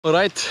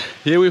Alright,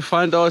 here we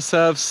find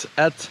ourselves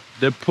at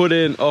the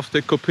put-in of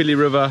the Kopilli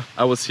river.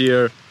 I was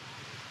here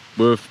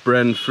with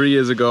Bren 3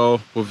 years ago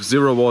with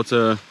zero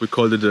water. We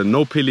called it a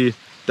no-pilli.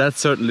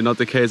 That's certainly not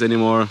the case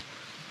anymore.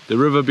 The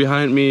river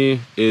behind me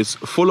is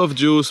full of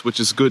juice, which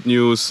is good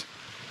news.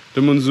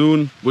 The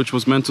monsoon, which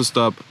was meant to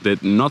stop,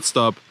 did not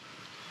stop,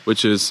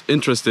 which is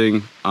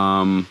interesting.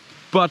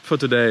 But for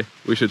today,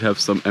 we should have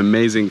some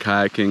amazing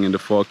kayaking in the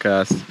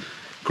forecast.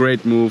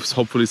 Great moves,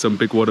 hopefully some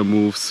big water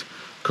moves.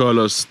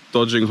 Curlers,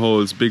 dodging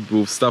holes, big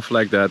moves, stuff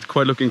like that.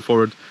 Quite looking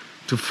forward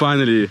to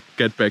finally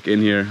get back in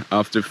here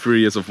after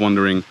 3 years of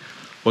wondering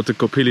what the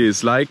Kopilli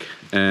is like.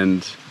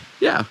 And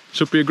yeah,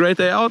 should be a great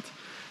day out.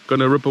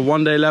 Gonna rip a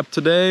one-day lap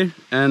today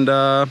and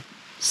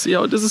see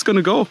how this is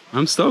gonna go.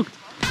 I'm stoked.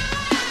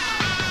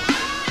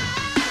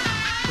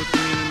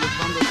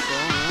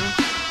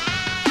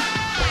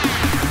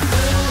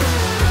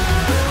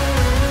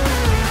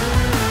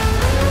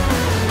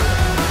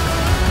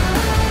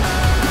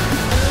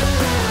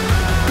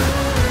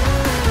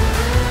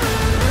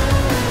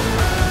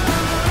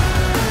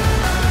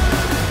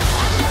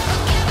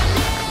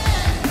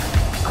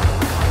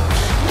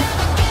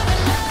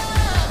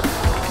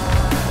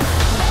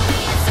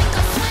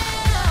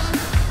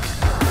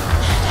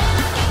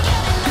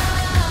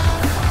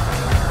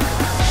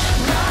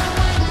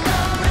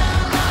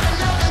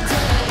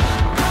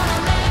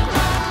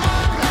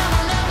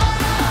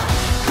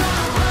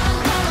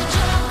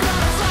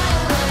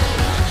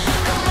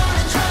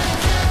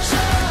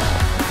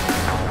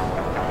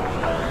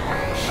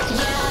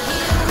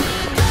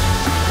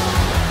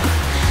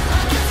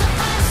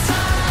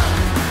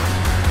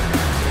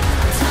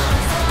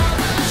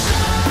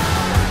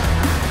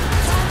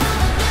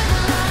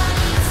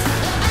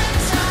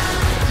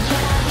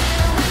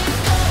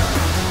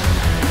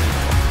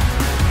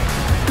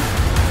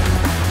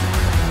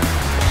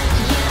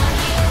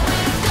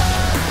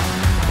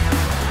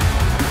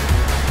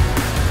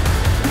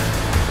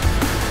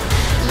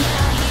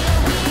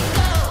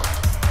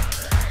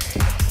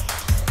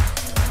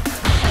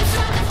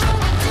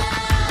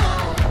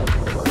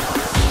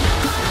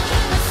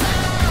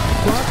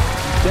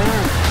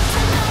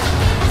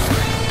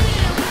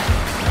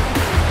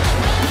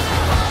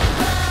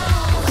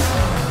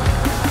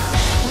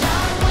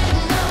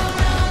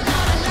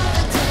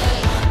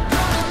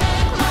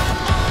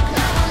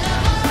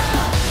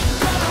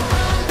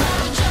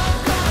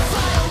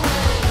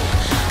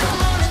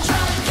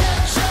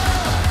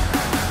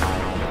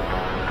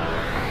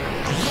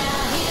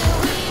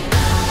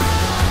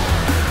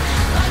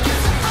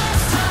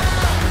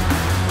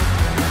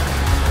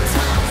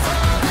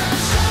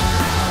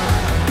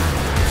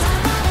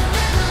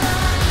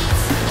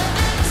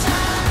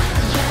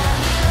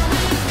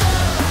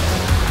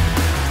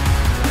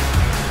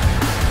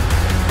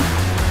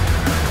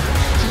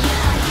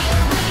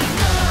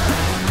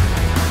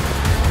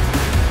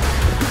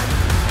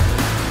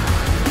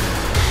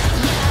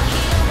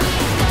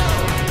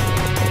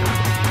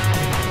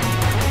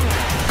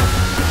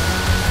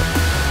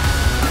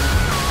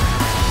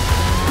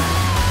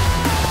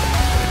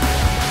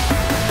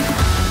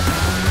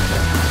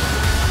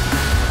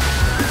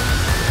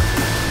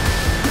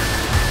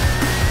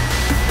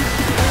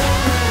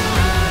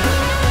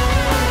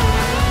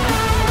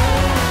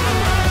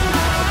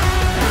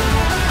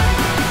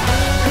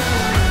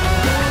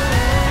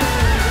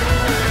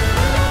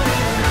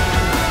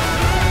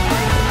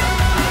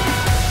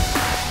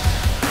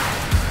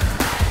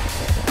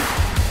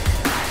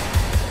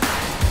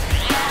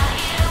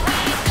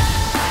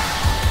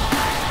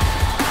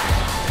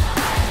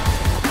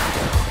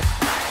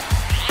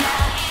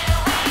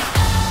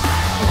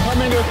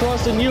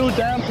 Across a new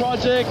dam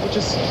project, which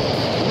is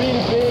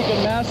really big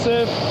and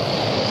massive.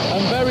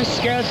 I'm very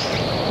scared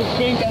to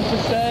think and to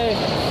say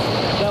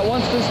that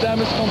once this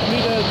dam is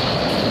completed,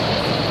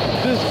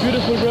 this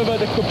beautiful river,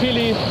 the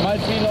Kopilli,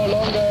 might be no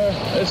longer.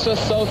 It's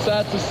just so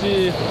sad to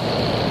see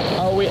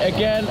how we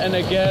again and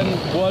again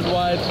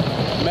worldwide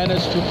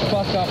manage to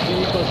fuck up the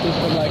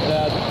ecosystem like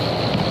that.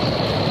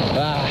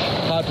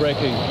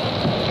 Heartbreaking.